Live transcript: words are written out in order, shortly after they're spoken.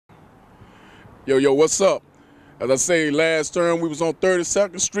Yo, what's up? As I say, last term we was on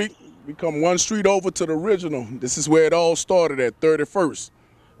 32nd Street. We come one street over to the original. This is where it all started at 31st.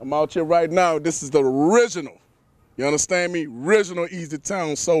 I'm out here right now. This is the original. You understand me? Original Easy Town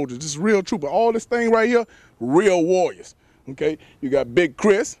Soldierz. This is real true. But all this thing right here, real warriors. Okay? You got Big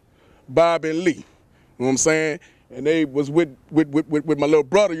Chris, Bob, and Lee. You know what I'm saying? And they was with my little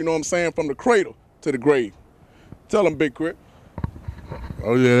brother, you know what I'm saying, from the cradle to the grave. Tell them, Big Chris.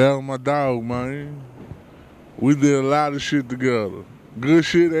 Oh yeah, that was my dog, man. We did a lot of shit together. Good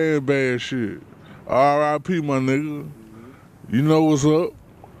shit and bad shit. R.I.P. my nigga. You know what's up.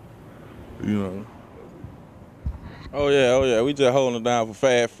 You know. Oh yeah. We just holding it down for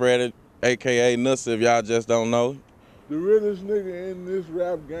Fat Freddy, a.k.a. Nussy, if y'all just don't know. The realest nigga in this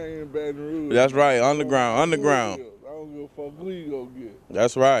rap game in Baton Rouge. That's right, underground. I don't give a fuck who you gonna get.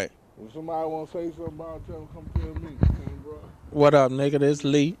 That's right. If somebody wanna say something about it, tell them come tell me. Bro. What up, nigga? This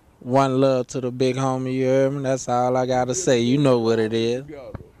Lee. One love to the big homie, you heard me? That's all I gotta say. You know what it is.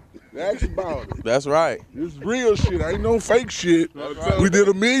 That's about it. That's right. It's real shit. Ain't no fake shit. Right. We did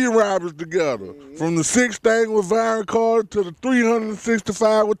 1 million robberies together. From the 6 thing with Viron Carter to the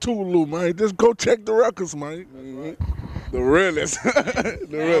 365 with Tulu, man. Just go check the records, man. The realest.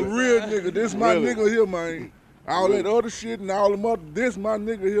 The real nigga. This my nigga here, man. All that other shit and all them other, this my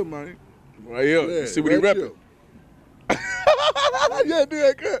nigga here, man. Right here. Yeah, see what he repping. Yeah, do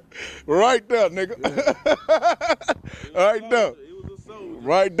that good. Right there, nigga. Yeah. Right there.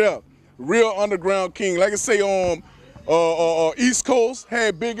 Right there. Real underground king. Like I say, East Coast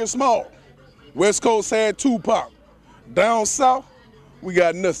had Big and Small. West Coast had Tupac. Down south, we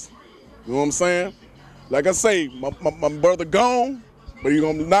got Nussy. You know what I'm saying? Like I say, my brother gone, but he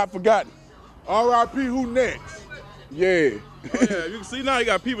gonna not forgotten. R.I.P. who next? Yeah. Oh, yeah, you can see now you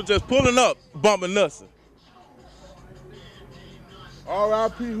got people just pulling up, bumping Nussy.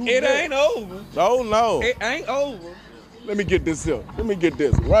 R.I.P. who It next? ain't over. Oh no. It ain't over. Let me get this here. Let me get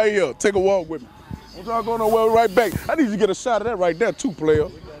this right here. Take a walk with me. Don't y'all go nowhere, right back. I need you to get a shot of that right there too, player.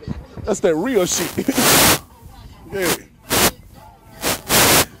 That's that real shit. Yeah.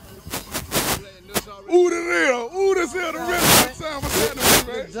 Ooh, the real. Ooh, this here, the real.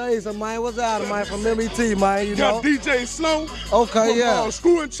 Jason, man, what's out of man from MET, man? You got know? DJ Slow. Okay, from, yeah.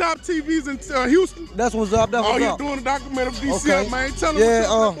 Screw and Chop TVs in Houston. That's what's up. That's what's up. Oh, you doing a documentary of DCL, okay. man. Tell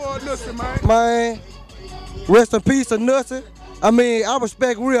them what's up for Nussy, man. Man, rest in peace to Nussy. I mean, I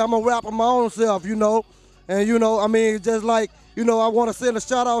respect real. I'm a rapper my own self, you know. And, you know, I mean, just like, you know, I want to send a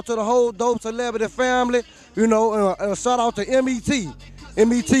shout out to the whole Dope Celebrity family, you know, and a shout out to MET.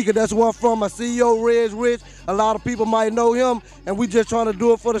 MET, because that's where I'm from. My CEO, Reg Rich. A lot of people might know him, and we just trying to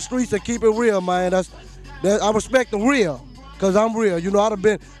do it for the streets and keep it real, man. I respect the real, because I'm real. You know, I done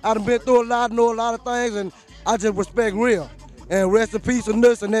been through a lot, know a lot of things, and I just respect real. And rest in peace to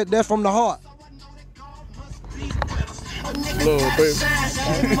Nussy, and that's from the heart. Love, baby.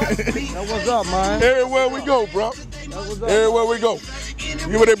 That what's up, man. Everywhere we go, bro. Everywhere we go.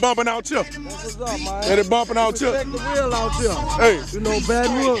 You what they bumping out here? That's what's up, man. Yeah, they bumping out here. Respect the real out here. Hey. You know,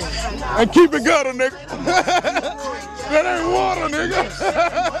 Baton Rouge. And keep it gutter, nigga. That ain't water, nigga.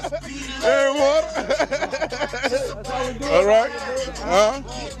 That ain't water. All right.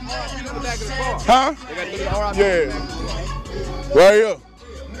 Huh? Yeah. Right here.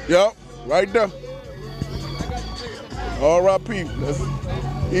 Yep. Right there. R.I.P. That's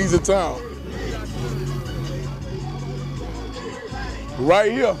Easy Town.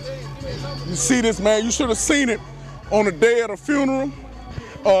 Right here. You see this, man. You should have seen it on the day of the funeral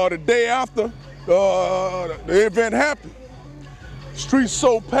or the day after the event happened. Streets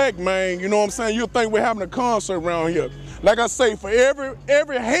so packed, man. You know what I'm saying? You'll think we're having a concert around here. Like I say, for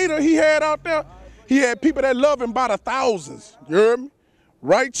every hater he had out there, he had people that love him by the thousands. You heard me?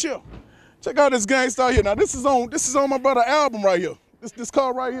 Right here. Check out this gangsta out here. Now this is on my brother album right here. This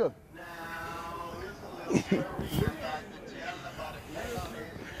car right here.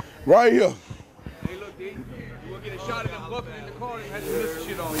 Right here. Hey, look, D, you want to get a shot of them bucking in the car and have to miss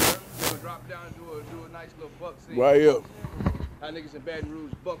shit on you. So drop down and do a nice little buck scene. Right here. How niggas in Baton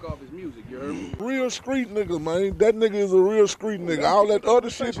Rouge buck off his music, you heard me? Real street nigga, man. That nigga is a real street nigga. All that other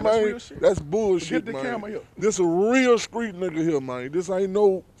shit, man, that's bullshit, man. Get the camera here. This a real street nigga here, man. This ain't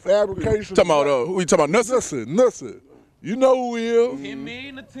no fabrication. Talking about, who you talking about, Nussy? Nussy. You know who he is. 10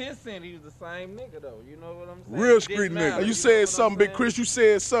 million to 10 cents, he was the same nigga though. You know what I'm saying? Real street nigga. You said something, Big Chris. You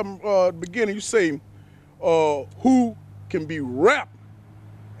said something at the beginning. You say, who can be rap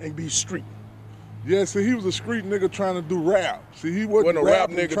and be street? Yeah, see, he was a street nigga trying to do rap. See, he wasn't a rap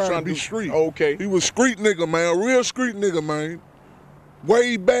nigga trying to be street. Okay. He was street nigga, man. A real street nigga, man.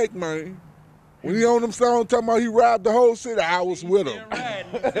 Way back, man. When he on them songs talking about he robbed the whole city, I was with him.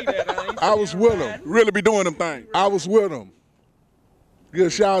 I was with him. Really be doing them things. I was with him. Give a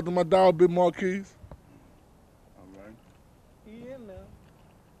shout out to my dog, Big Marquise. All right. He in there.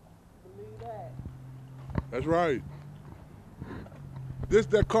 Believe that. That's right. This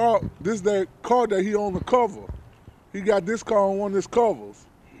that car that he on the cover. He got this car on one of his covers.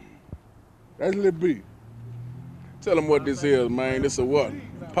 That's Lil B. Tell them what this is, man. This a what?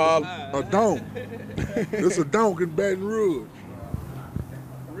 IMPALA? A donk. This a donk in Baton Rouge.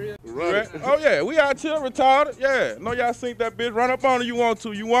 Right. Oh yeah, we out here retarded. Yeah, know y'all seen that bitch run up on it. You want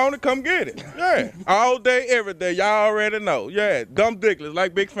it? Come get it. Yeah, all day, every day. Y'all already know. Yeah, dumb dickless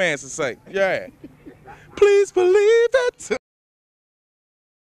like Big Fancy say. Yeah, please believe it.